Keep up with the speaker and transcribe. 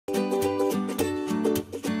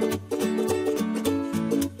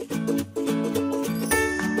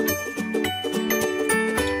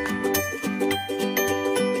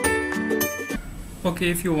Okay,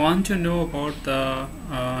 if you want to know about the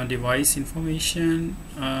device information,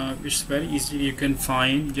 it's very easy. You can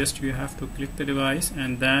find, just you have to click the device,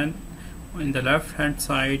 and then in the left hand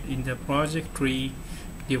side in the project tree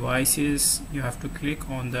devices, you have to click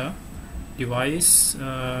on the device,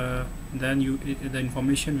 then the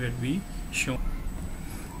information will be shown.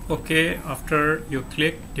 Okay, after you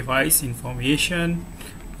click device information,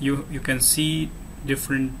 you can see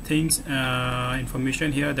different things,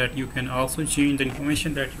 information here that you can also change. The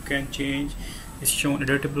information that you can change is shown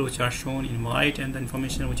editable, which are shown in white, and the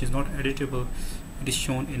information which is not editable, it is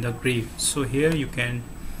shown in the gray. So here you can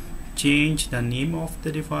change the name of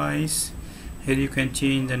the device. Here you can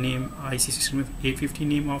change the name IC60850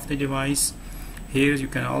 name of the device. Here you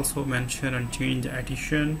can also mention and change the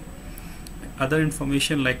addition, other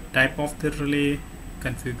information like type of the relay,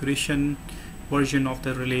 configuration, version of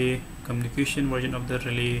the relay, communication version of the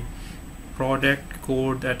relay, product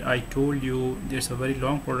code that I told you. There's a very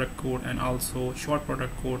long product code and also short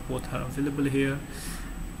product code, both are available here,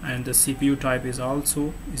 and the CPU type is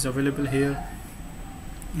also available here.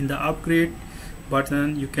 In the upgrade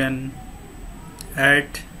button you can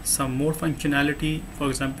add some more functionality. For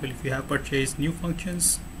example, if you have purchased new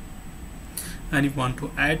functions and you want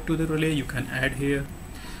to add to the relay, you can add here.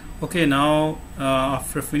 Okay, now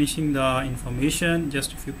after finishing the information,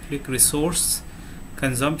 just if you click resource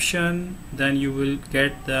consumption, then you will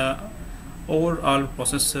get the overall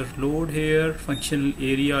processor load here, functional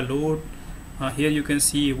area load. Here you can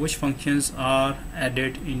see which functions are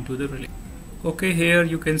added into the relay. Okay, here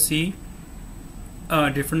you can see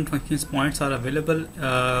different functions points are available.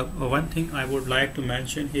 One thing I would like to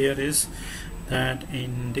mention here is that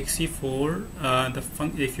in Digsi 4,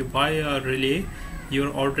 if you buy a relay,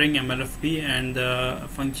 you're ordering MLFP and the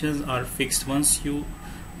functions are fixed. Once you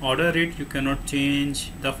order it, you cannot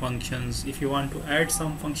change the functions. If you want to add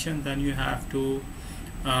some function, then you have to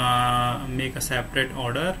make a separate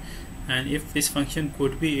order, and if this function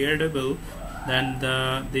could be addable, then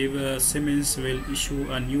the Siemens will issue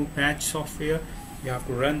a new patch software. You have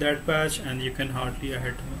to run that patch and you can hardly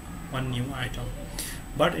add one new item.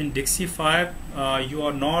 But in Digsi 5, you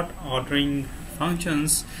are not ordering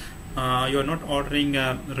functions, you are not ordering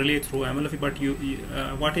a relay through MLFE, but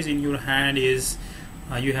what is in your hand is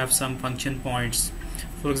you have some function points.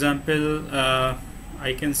 For example,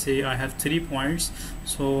 I can say I have 3 points,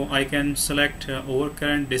 so I can select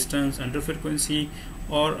overcurrent, distance, under frequency,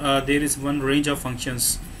 or there is one range of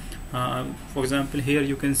functions. For example, here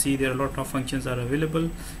you can see there are a lot of functions are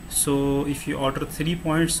available. So if you order 3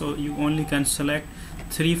 points, so you only can select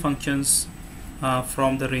 3 functions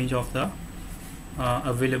from the range of the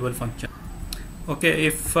available function. Okay,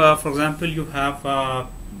 if for example you have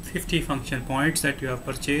 50 function points that you have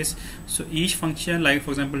purchased, so each function, like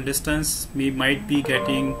for example distance might be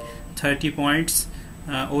getting 30 points,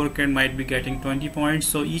 overcurrent might be getting 20 points,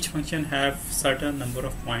 so each function have certain number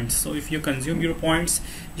of points. So if you consume your points,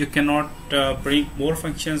 you cannot bring more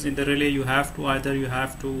functions in the relay. You have to either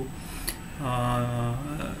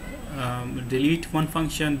delete one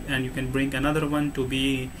function and you can bring another one to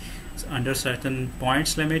be under certain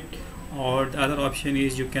points limit, or the other option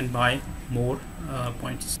is you can buy more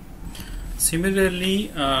points. Similarly,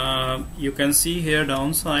 you can see here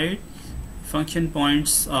downside, function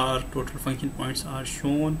points are total function points are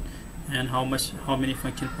shown, and how many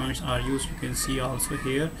function points are used you can see also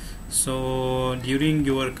here. So during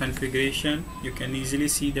your configuration you can easily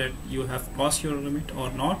see that you have crossed your limit or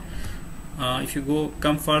not. If you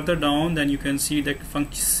come further down, then you can see that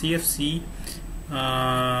CFC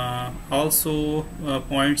also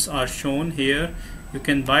points are shown here. You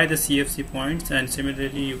can buy the CFC points, and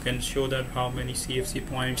similarly you can show that how many CFC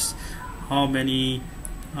points, how many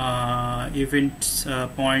event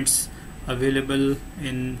points available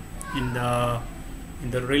in the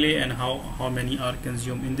relay, and how many are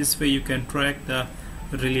consumed. In this way you can track the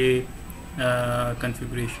relay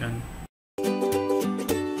configuration.